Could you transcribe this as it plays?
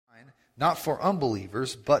not for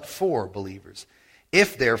unbelievers, but for believers.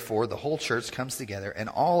 If, therefore, the whole church comes together and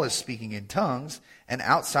all is speaking in tongues, and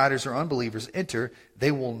outsiders or unbelievers enter,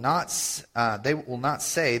 they will not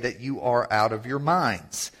say that you are out of your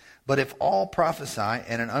minds. But if all prophesy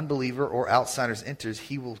and an unbeliever or outsiders enters,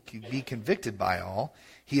 he will be convicted by all.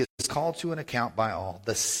 He is called to an account by all.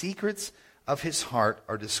 The secrets of his heart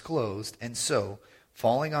are disclosed, and so,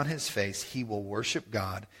 falling on his face, he will worship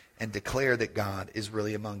God and declare that God is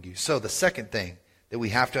really among you. So the second thing that we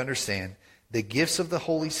have to understand, the gifts of the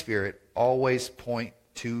Holy Spirit always point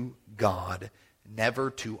to God,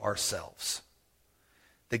 never to ourselves.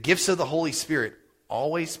 The gifts of the Holy Spirit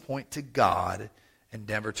always point to God and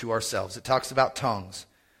never to ourselves. It talks about tongues.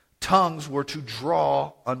 Tongues were to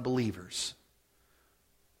draw unbelievers.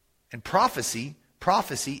 And prophecy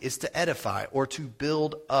is to edify or to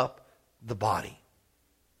build up the body.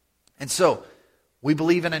 And so, we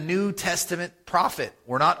believe in a New Testament prophet.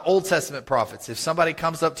 We're not Old Testament prophets. If somebody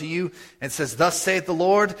comes up to you and says, "Thus saith the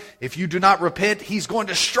Lord, if you do not repent, he's going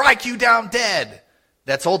to strike you down dead."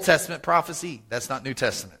 That's Old Testament prophecy. That's not New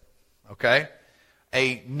Testament. Okay?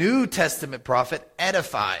 A New Testament prophet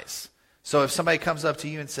edifies. So if somebody comes up to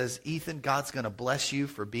you and says, "Ethan, God's going to bless you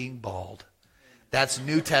for being bald," that's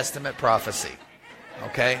New Testament prophecy.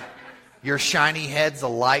 Okay? Your shiny head's a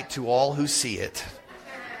light to all who see it.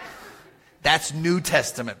 That's New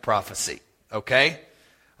Testament prophecy, okay?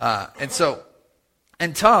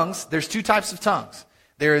 And tongues, there's two types of tongues.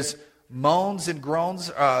 There's moans and groans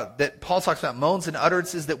that Paul talks about, moans and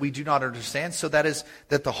utterances that we do not understand. So that is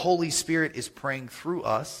that the Holy Spirit is praying through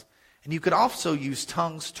us. And you could also use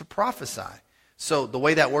tongues to prophesy. So the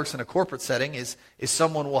way that works in a corporate setting is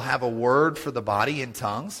someone will have a word for the body in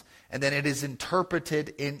tongues, and then it is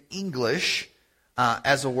interpreted in English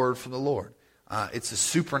as a word from the Lord. It's a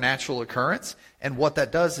supernatural occurrence, and what that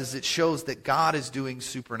does is it shows that God is doing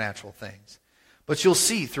supernatural things. But you'll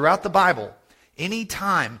see throughout the Bible,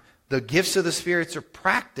 anytime the gifts of the spirits are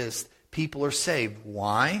practiced, people are saved.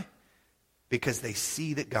 Why? Because they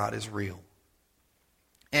see that God is real.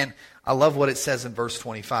 And I love what it says in verse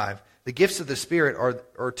 25. The gifts of the Spirit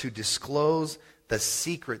are to disclose the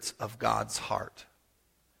secrets of God's heart.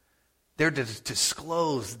 They're to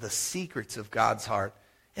disclose the secrets of God's heart.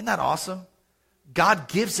 Isn't that awesome? God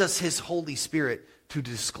gives us his Holy Spirit to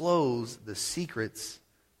disclose the secrets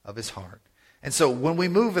of his heart. And so when we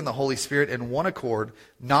move in the Holy Spirit in one accord,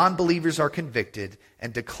 non-believers are convicted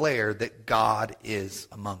and declare that God is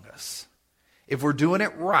among us. If we're doing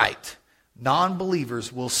it right,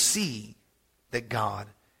 non-believers will see that God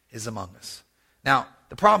is among us. Now,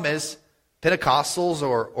 the problem is Pentecostals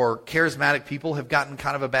or charismatic people have gotten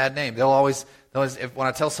kind of a bad name. They'll always when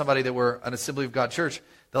I tell somebody that we're an Assembly of God church,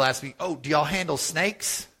 they'll ask me, "Oh, do y'all handle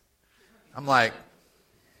snakes?" I'm like,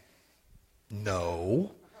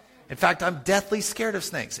 "No." In fact, I'm deathly scared of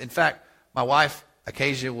snakes. In fact, my wife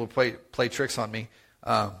occasionally will play tricks on me.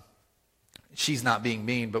 She's not being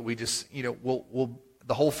mean, but we just, the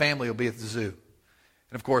whole family will be at the zoo.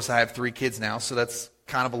 And of course, I have 3 kids now, so that's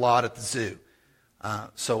kind of a lot at the zoo.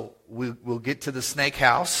 So we'll get to the snake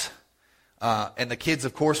house, and the kids,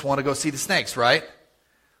 of course, want to go see the snakes, right?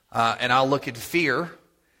 And I'll look in fear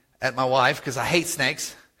at my wife because I hate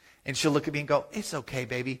snakes. And she'll look at me and go, "It's okay,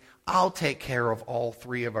 baby. I'll take care of all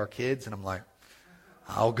 3 of our kids." And I'm like,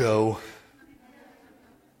 "I'll go."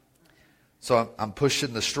 So I'm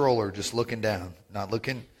pushing the stroller, just looking down, not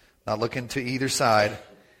looking to either side.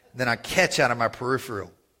 And then I catch out of my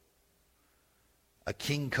peripheral a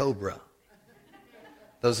king cobra.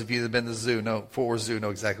 Those of you that have been to the zoo, Fort Worth Zoo,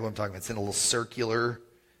 know exactly what I'm talking about. It's in a little circular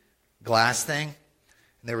glass thing.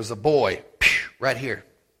 And there was a boy right here,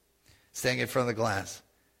 standing in front of the glass.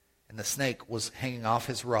 And the snake was hanging off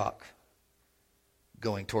his rock,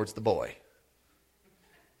 going towards the boy.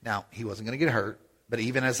 Now, he wasn't going to get hurt, but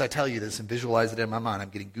even as I tell you this and visualize it in my mind, I'm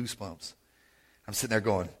getting goosebumps. I'm sitting there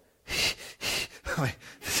going, it's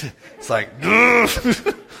like,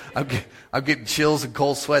 I'm getting chills and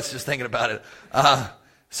cold sweats just thinking about it.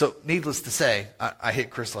 So needless to say, I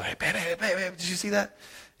hit Crystal. "Hey, babe, did you see that?"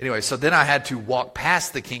 Anyway, so then I had to walk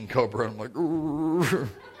past the king cobra, and I'm like,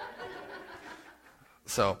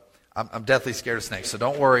 So I'm deathly scared of snakes. So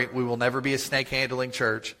don't worry, we will never be a snake handling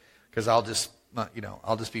church, because I'll just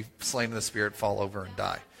be slain in the spirit, fall over, and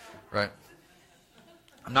die. Right?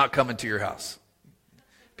 I'm not coming to your house.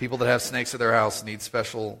 People that have snakes at their house need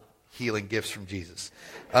special healing gifts from Jesus.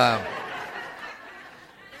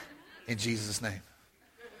 In Jesus' name.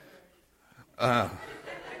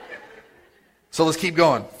 So let's keep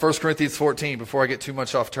going. 1 Corinthians 14, before I get too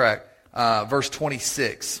much off track. Verse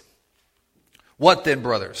 26. "What then,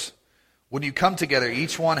 brothers? When you come together,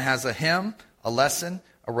 each one has a hymn, a lesson,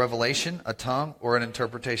 a revelation, a tongue, or an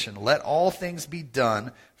interpretation. Let all things be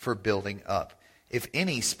done for building up. If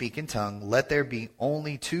any speak in tongue, let there be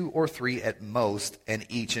only 2 or 3 at most, and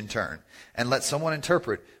each in turn. And let someone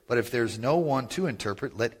interpret. But if there's no one to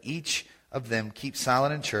interpret, let each of them keep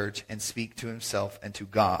silent in church and speak to himself and to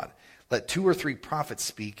God. Let 2 or 3 prophets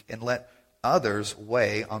speak, and let others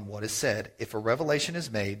weigh on what is said. If a revelation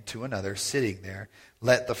is made to another sitting there,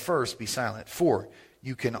 let the first be silent. For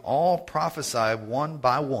you can all prophesy one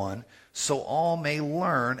by one, so all may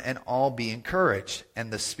learn and all be encouraged.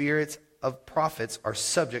 And the spirits of prophets are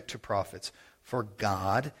subject to prophets. For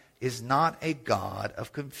God is not a God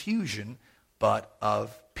of confusion, but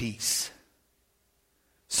of peace.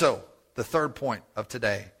 So, the third point of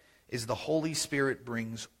today is the Holy Spirit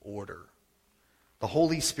brings order. The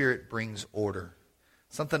Holy Spirit brings order.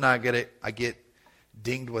 Something I get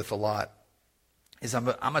dinged with a lot is I'm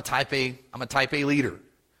a type A leader.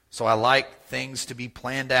 So I like things to be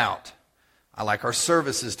planned out. I like our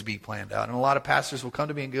services to be planned out. And a lot of pastors will come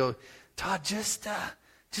to me and go, Todd, just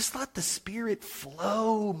let the Spirit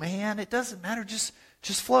flow, man. It doesn't matter, just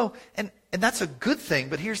flow. And that's a good thing,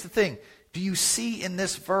 but here's the thing. Do you see in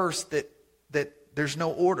this verse that there's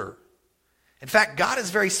no order? In fact, God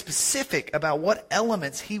is very specific about what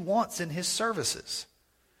elements he wants in his services.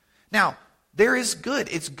 Now, it's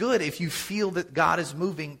good if you feel that God is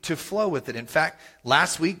moving to flow with it. In fact,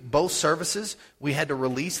 last week, both services, we had to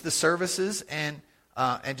release the services and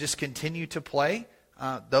just continue to play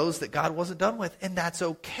those that God wasn't done with. And that's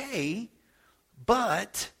okay.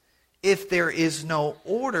 But if there is no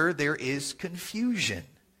order, there is confusion.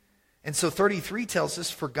 And so 33 tells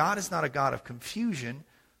us, for God is not a God of confusion,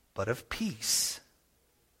 but of peace.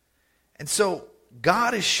 And so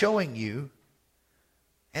God is showing you,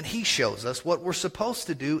 and he shows us what we're supposed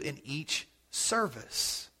to do in each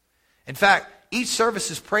service. In fact, each service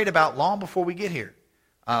is prayed about long before we get here.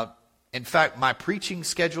 In fact, my preaching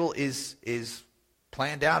schedule is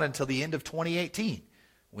planned out until the end of 2018.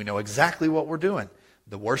 We know exactly what we're doing.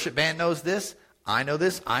 The worship band knows this. I know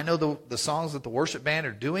this. I know the songs that the worship band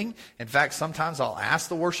are doing. In fact, sometimes I'll ask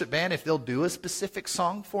the worship band if they'll do a specific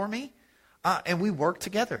song for me. And we work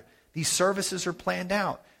together. These services are planned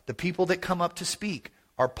out. The people that come up to speak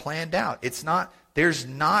are planned out. There's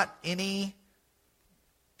not any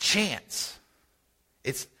chance.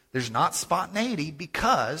 There's not spontaneity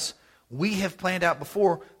because we have planned out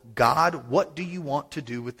before, God, what do you want to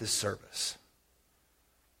do with this service?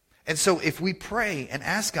 And so if we pray and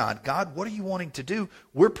ask God, God, what are you wanting to do?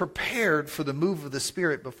 We're prepared for the move of the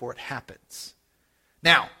Spirit before it happens.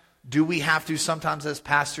 Now, do we have to sometimes as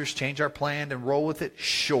pastors change our plan and roll with it?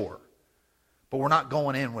 Sure. But we're not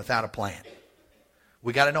going in without a plan.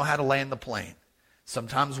 We got to know how to land the plane.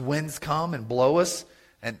 Sometimes winds come and blow us,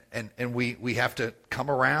 and we have to come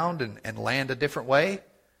around and land a different way.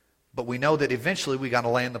 But we know that eventually we got to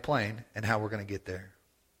land the plane and how we're going to get there.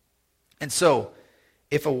 And so,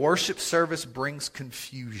 if a worship service brings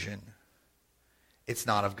confusion, it's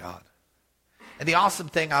not of God. And the awesome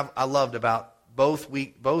thing I loved about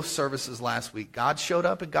both services last week, God showed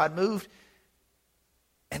up and God moved,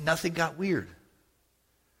 and nothing got weird.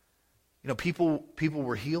 You know, people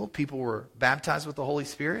were healed. People were baptized with the Holy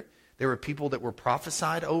Spirit. There were people that were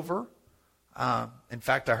prophesied over. In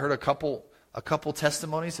fact, I heard a couple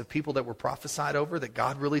testimonies of people that were prophesied over that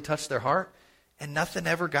God really touched their heart, and nothing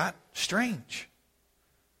ever got strange.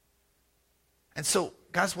 And so,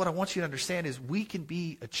 guys, what I want you to understand is we can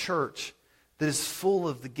be a church that is full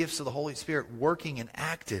of the gifts of the Holy Spirit working and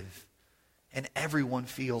active, and everyone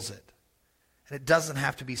feels it. And it doesn't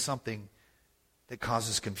have to be something that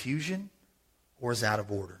causes confusion or is out of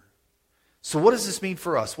order. So what does this mean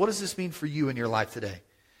for us? What does this mean for you in your life today?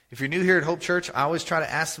 If you're new here at Hope Church, I always try to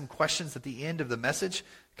ask some questions at the end of the message,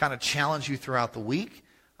 kind of challenge you throughout the week.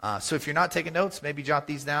 So if you're not taking notes, maybe jot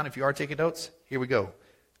these down. If you are taking notes, here we go.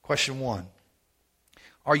 Question 1.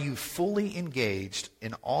 Are you fully engaged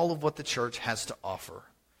in all of what the church has to offer?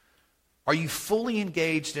 Are you fully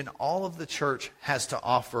engaged in all of the church has to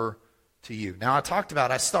offer to you? Now,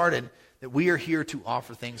 I started that we are here to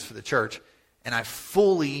offer things for the church, and I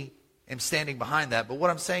fully am standing behind that. But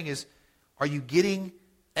what I'm saying is, are you getting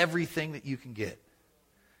everything that you can get?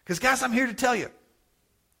 Because, guys, I'm here to tell you,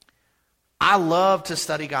 I love to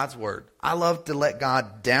study God's Word. I love to let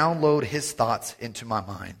God download His thoughts into my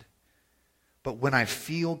mind. But when I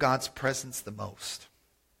feel God's presence the most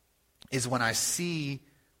is when I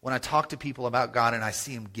talk to people about God and I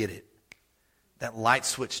see them get it. That light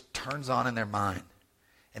switch turns on in their mind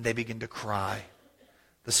and they begin to cry.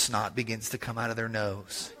 The snot begins to come out of their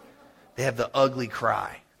nose. They have the ugly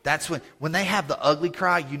cry. That's when they have the ugly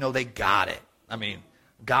cry, you know they got it. I mean,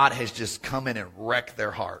 God has just come in and wrecked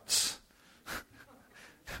their hearts.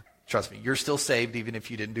 Trust me, you're still saved even if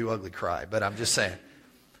you didn't do ugly cry. But I'm just saying,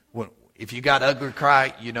 if you got ugly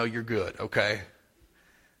cry, you know you're good, okay?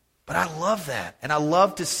 But I love that. And I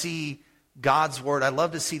love to see God's word. I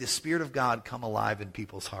love to see the Spirit of God come alive in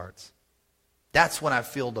people's hearts. That's when I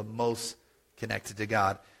feel the most connected to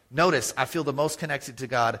God. Notice, I feel the most connected to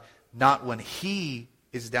God not when He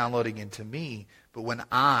is downloading into me, but when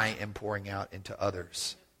I am pouring out into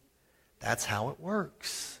others. That's how it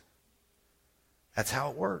works. That's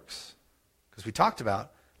how it works. Because we talked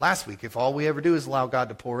about last week, if all we ever do is allow God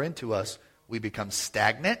to pour into us, we become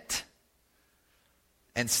stagnant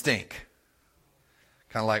and stink.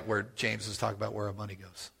 Kind of like where James was talking about where our money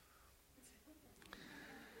goes.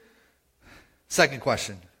 Second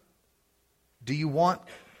question. Do you want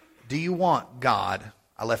God?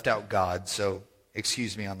 I left out God, so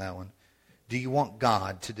excuse me on that one. Do you want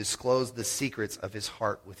God to disclose the secrets of His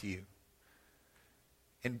heart with you?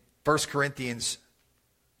 In 1 Corinthians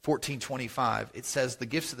 14:25, it says the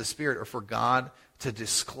gifts of the Spirit are for God to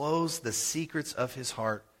disclose the secrets of His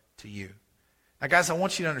heart to you. Now, guys, I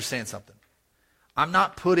want you to understand something. I'm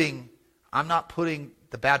not putting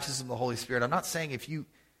the baptism of the Holy Spirit. I'm not saying if you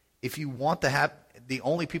want to have the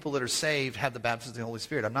only people that are saved have the baptism of the Holy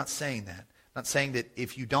Spirit. I'm not saying that. I'm not saying that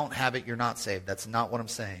if you don't have it, you're not saved. That's not what I'm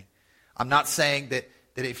saying. I'm not saying that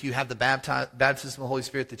if you have the baptism of the Holy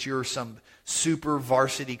Spirit that you're some super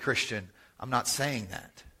varsity Christian. I'm not saying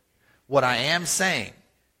that. What I am saying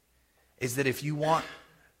is that if you want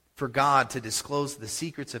for God to disclose the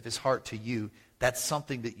secrets of His heart to you, that's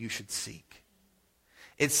something that you should seek.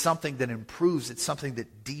 It's something that improves. It's something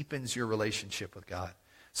that deepens your relationship with God.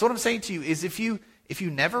 So what I'm saying to you is if you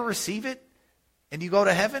never receive it and you go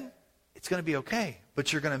to heaven, it's going to be okay.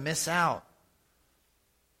 But you're going to miss out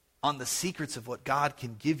on the secrets of what God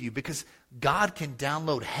can give you, because God can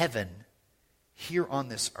download heaven here on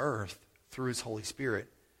this earth through His Holy Spirit.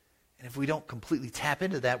 And if we don't completely tap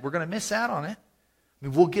into that, we're going to miss out on it. I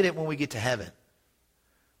mean, we'll get it when we get to heaven.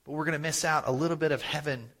 But we're going to miss out a little bit of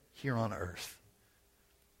heaven here on earth.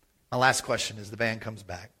 My last question as the band comes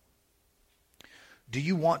back. Do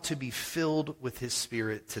you want to be filled with His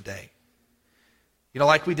Spirit today? You know,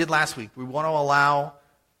 like we did last week, we want to allow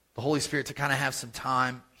the Holy Spirit to kind of have some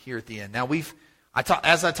time here at the end. Now,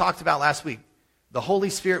 as I talked about last week, the Holy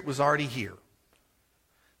Spirit was already here.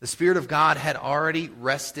 The Spirit of God had already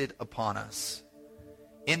rested upon us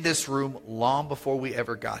in this room long before we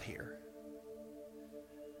ever got here.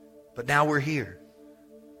 But now we're here.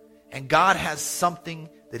 And God has something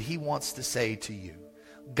that He wants to say to you.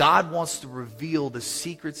 God wants to reveal the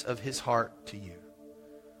secrets of His heart to you.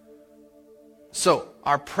 So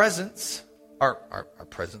our presence, our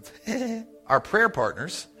prayer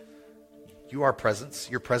partners, you are presence.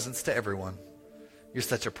 You're presence to everyone. You're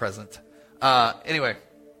such a present. Anyway,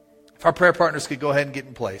 if our prayer partners could go ahead and get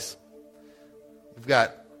in place. We've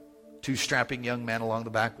got two strapping young men along the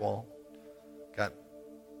back wall.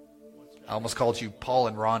 I almost called you Paul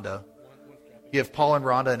and Rhonda. You have Paul and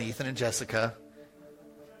Rhonda and Ethan and Jessica.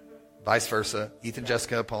 Vice versa. Ethan,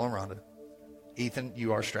 Jessica, Paul and Rhonda. Ethan,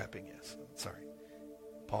 you are strapping, yes. Sorry.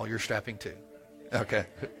 Paul, you're strapping too. Okay.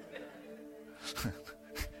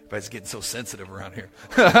 Everybody's getting so sensitive around here.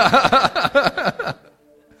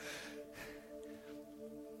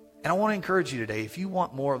 And I want to encourage you today, if you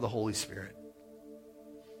want more of the Holy Spirit,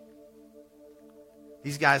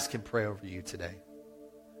 these guys can pray over you today.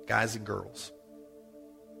 Guys and girls.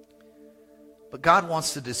 But God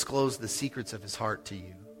wants to disclose the secrets of His heart to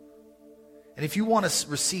you. And if you want to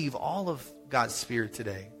receive all of God's Spirit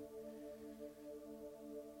today,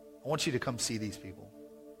 I want you to come see these people.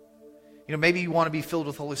 You know, maybe you want to be filled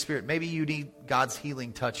with the Holy Spirit. Maybe you need God's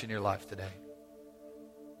healing touch in your life today.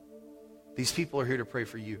 These people are here to pray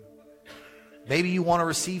for you. Maybe you want to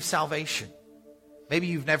receive salvation. Maybe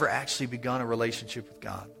you've never actually begun a relationship with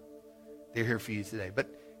God. They're here for you today. But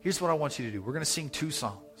here's what I want you to do. We're going to sing 2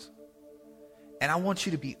 songs. And I want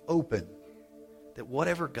you to be open that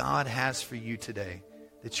whatever God has for you today,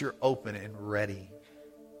 that you're open and ready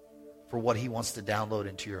for what He wants to download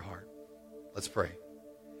into your heart. Let's pray.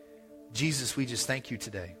 Jesus, we just thank you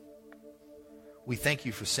today. We thank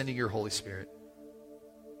you for sending your Holy Spirit.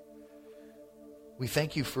 We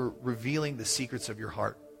thank you for revealing the secrets of your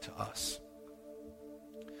heart to us.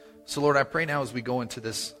 So, Lord, I pray now as we go into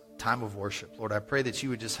this time of worship, Lord, I pray that you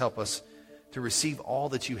would just help us to receive all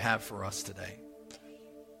that you have for us today.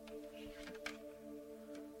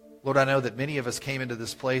 Lord, I know that many of us came into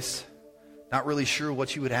this place not really sure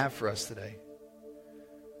what you would have for us today.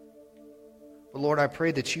 But Lord, I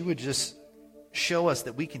pray that you would just show us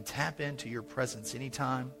that we can tap into your presence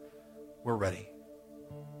anytime we're ready.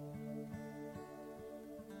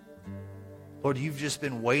 Lord, you've just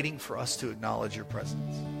been waiting for us to acknowledge your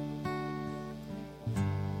presence.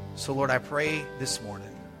 So, Lord, I pray this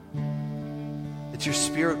morning that your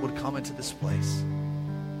Spirit would come into this place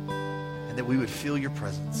and that we would feel your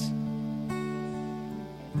presence.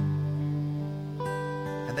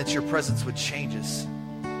 And that your presence would change us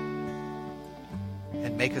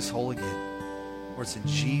and make us whole again. For it's in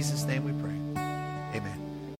Jesus' name we pray.